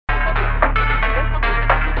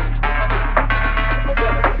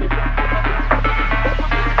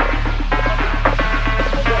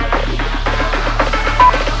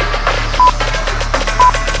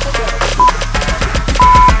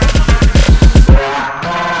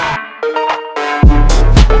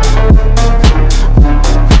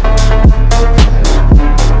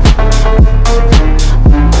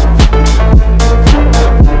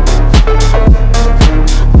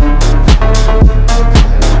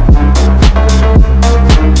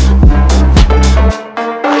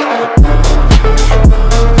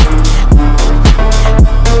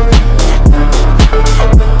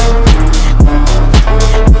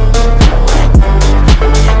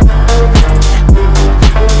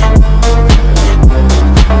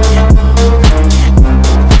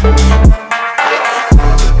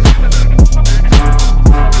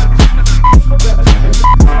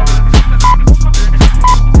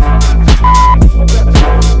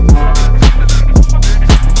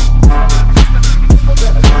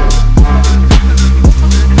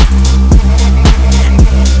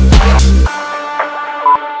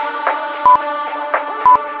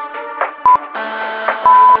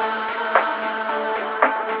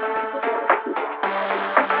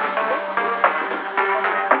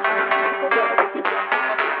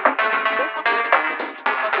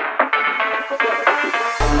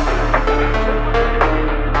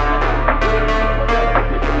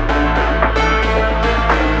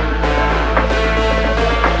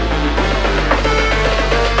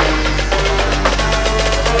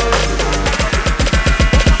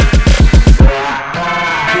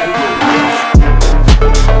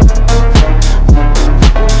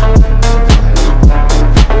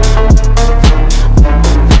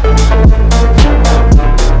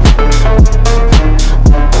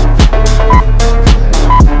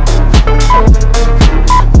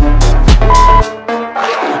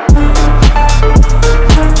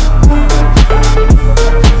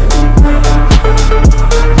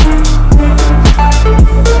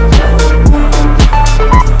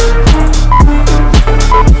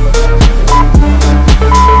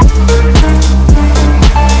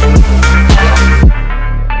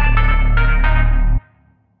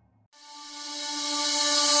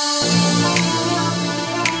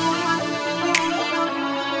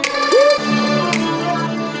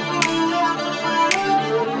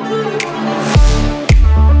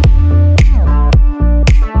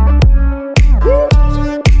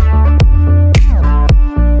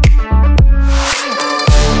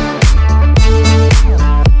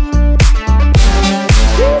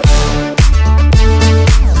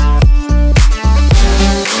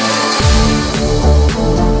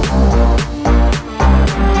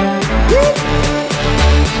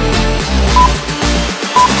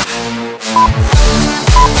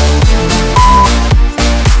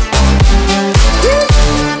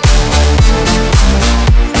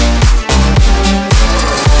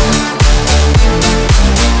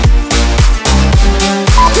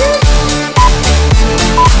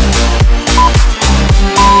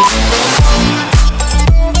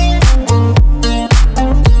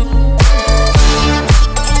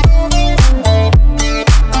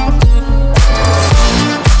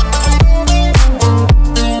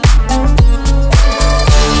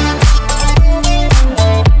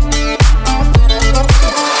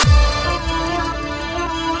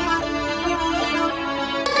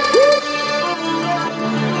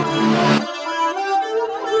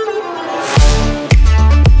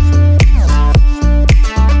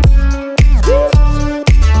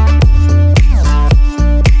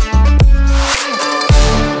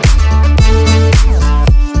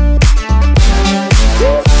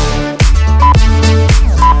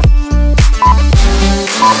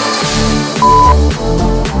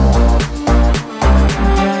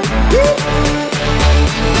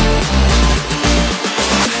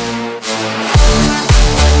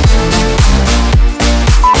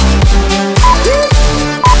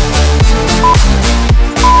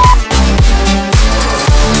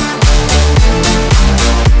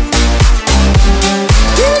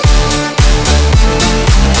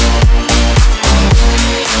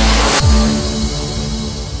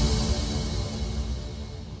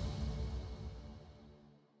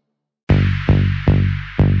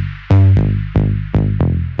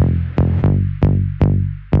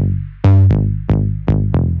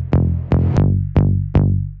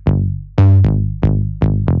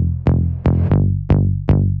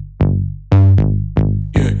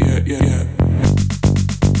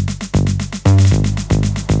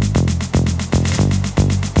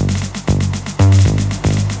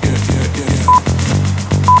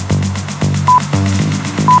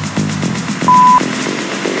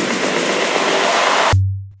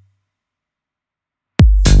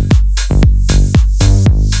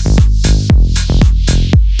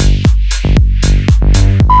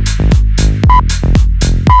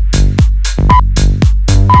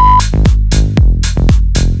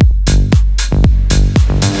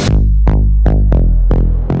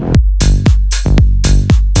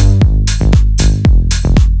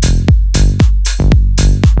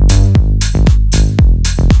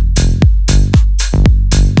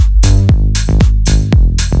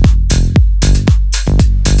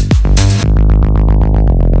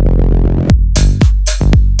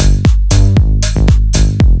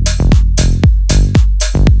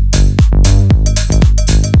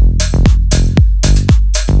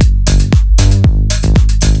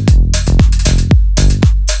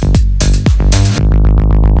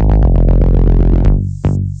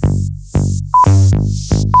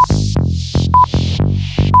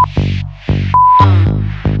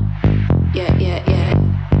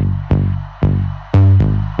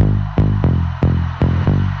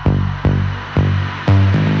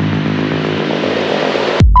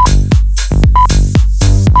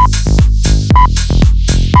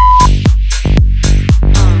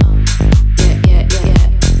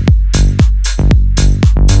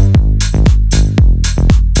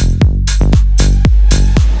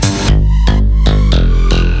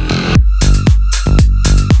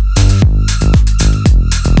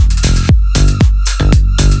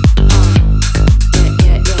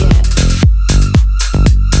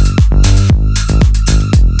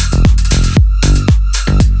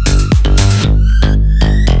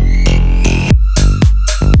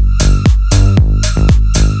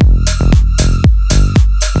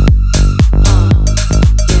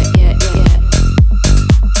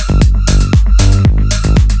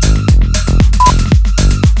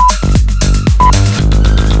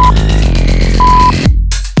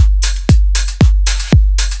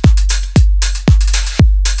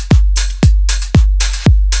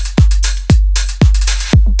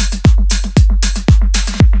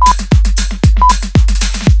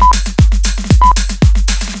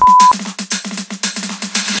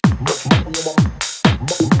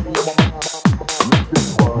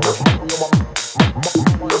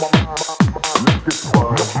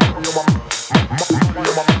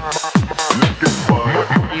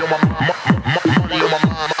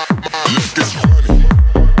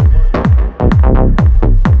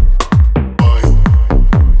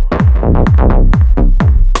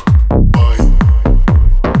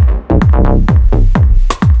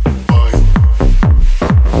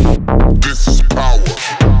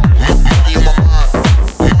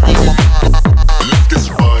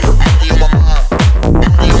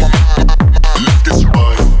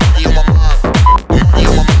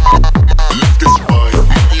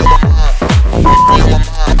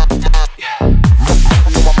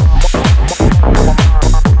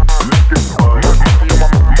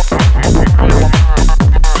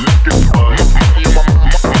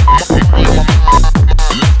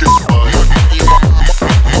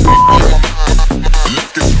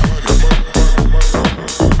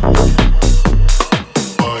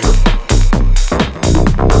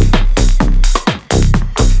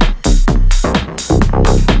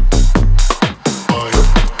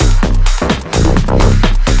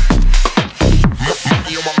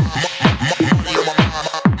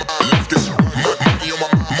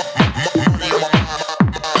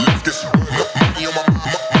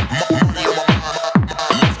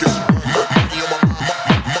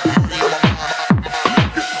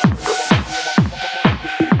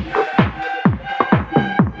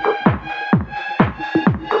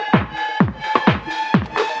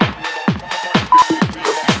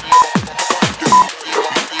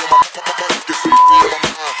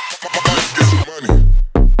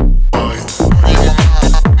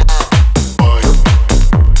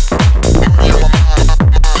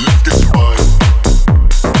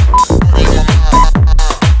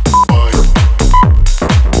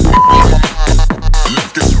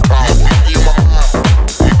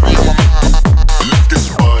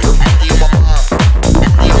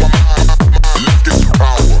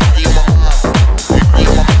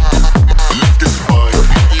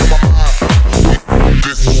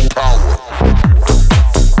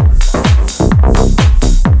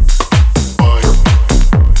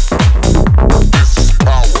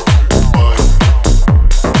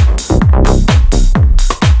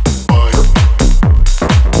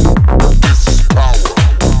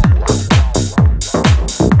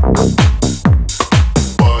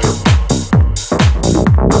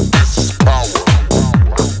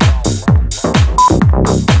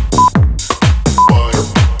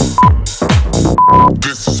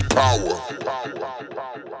is power.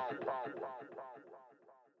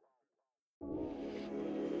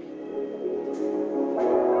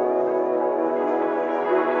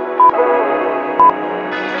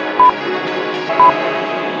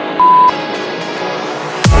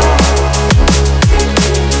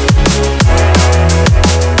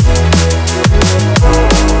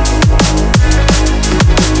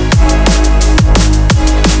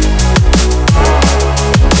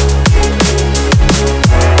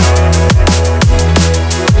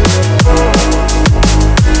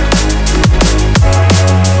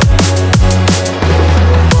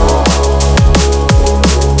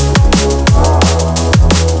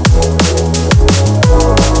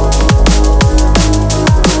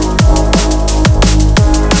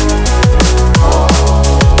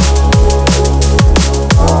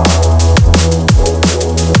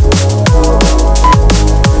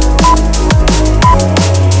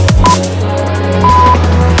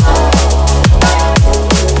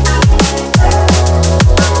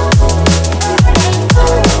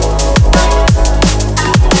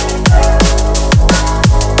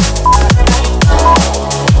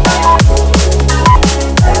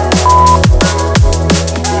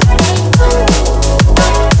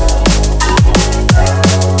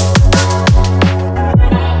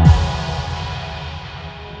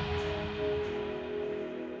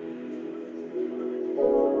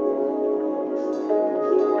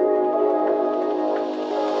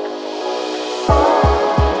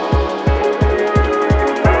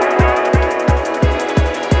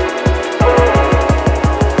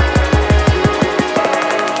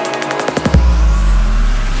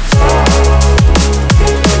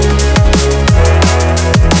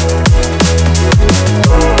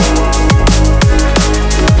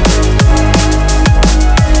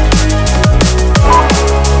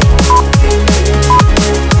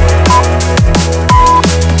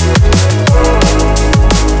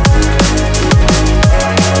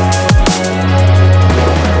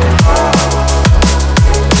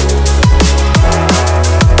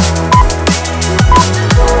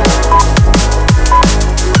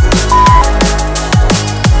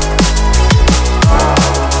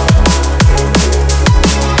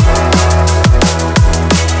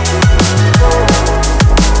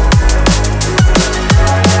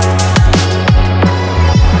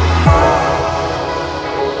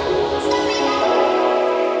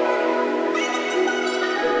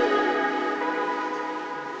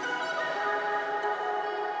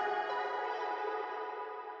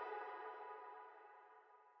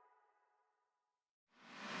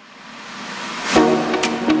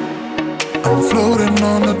 I'm floating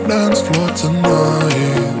on the dance floor tonight.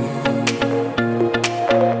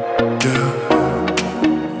 Yeah,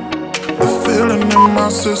 the feeling in my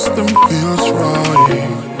system feels right.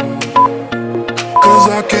 'Cause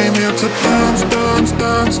I came here to dance, dance,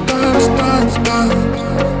 dance, dance, dance, dance.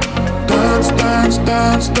 Dance, dance,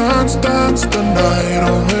 dance, dance, dance the night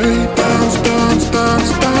away. Dance, dance, dance,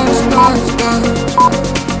 dance, dance, dance.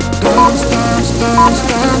 Dance, dance, dance,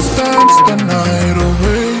 dance, dance the night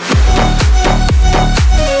away.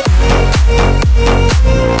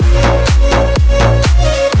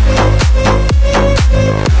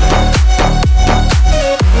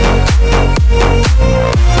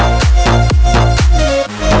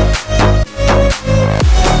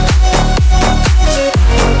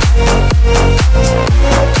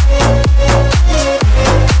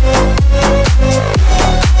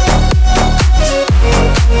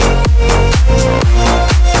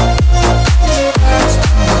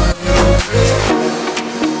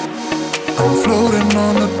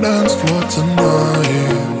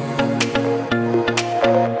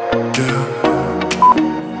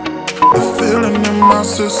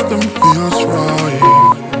 System feels right.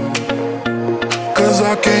 'Cause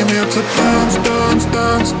I came here to dance, dance,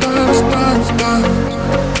 dance, dance, dance, dance.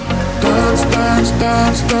 Dance, dance,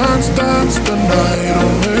 dance, dance, dance the night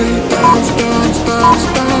away. Dance, dance, dance,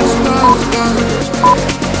 dance, dance, dance.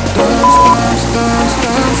 Dance, dance, dance,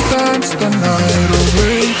 dance, dance the night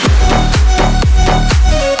away.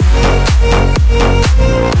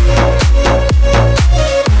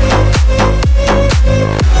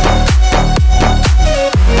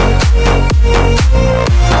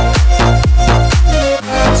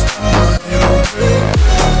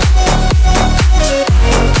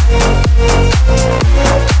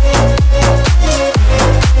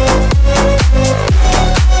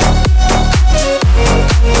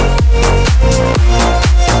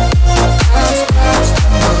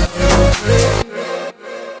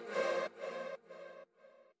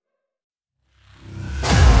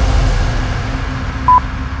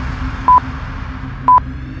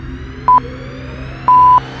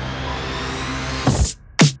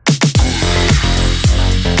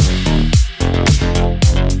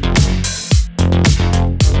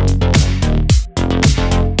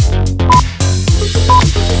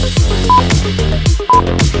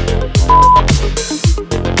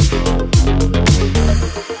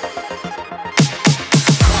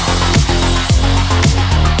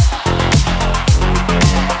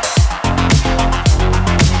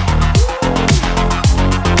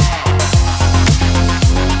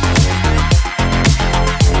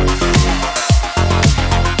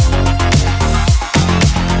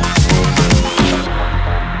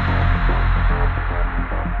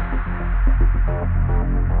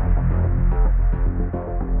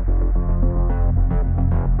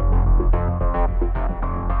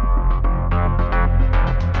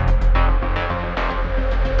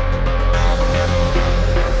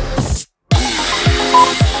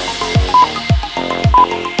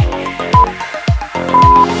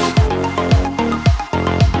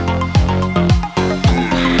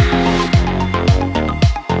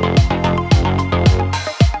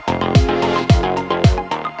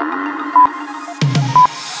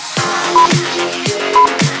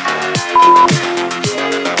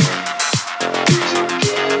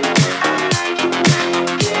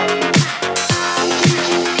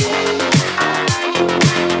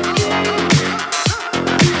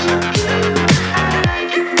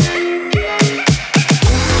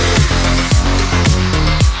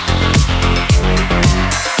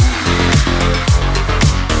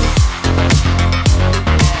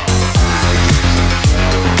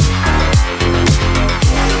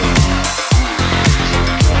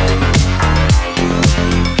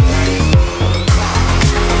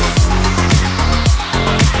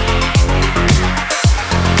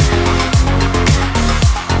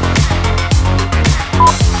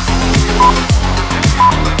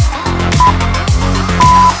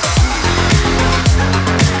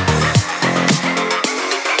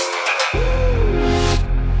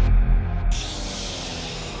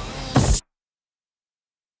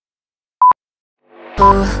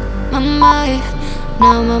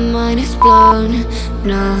 now my mind is blown.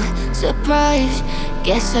 No surprise,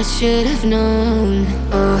 guess I should have known.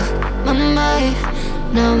 Oh, my life,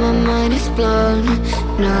 now my mind is blown.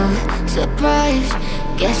 No surprise,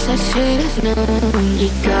 guess I should have known. You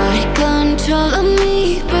got control of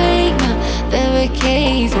me, break my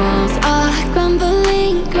barricades. Walls are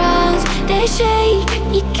crumbling, grounds they shake.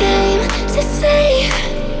 You came to save,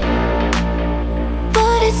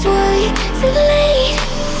 but it's way too late.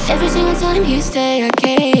 Every single time you stay, I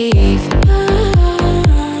cave.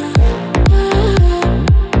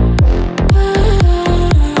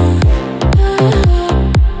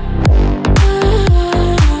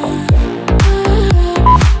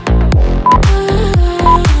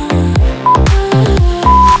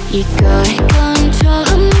 You got control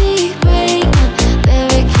of me, break my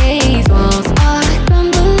barricades. Walls are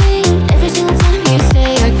crumbling, every single time you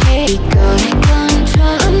say I cave. You got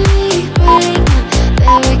control of me, break my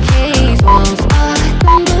barricades. Walls are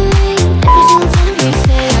crumbling, every single time you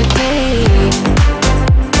say I cave.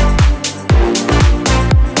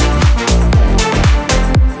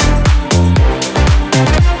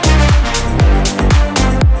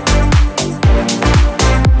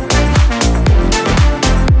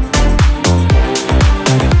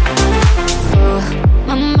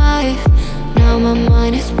 My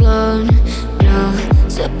mind is blown, no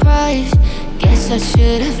surprise, guess I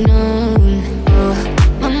should have known. Oh,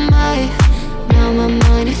 my life, now my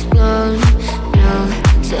mind is blown, no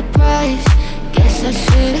surprise, guess I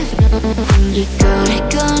should have known. You got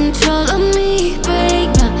control of me, break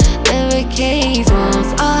my barricades.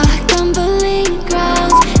 Walls are crumbling,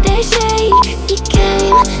 grounds they shake. You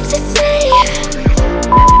came to save,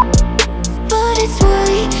 but it's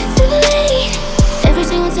way too late. Every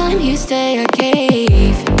single time you stay, I cave.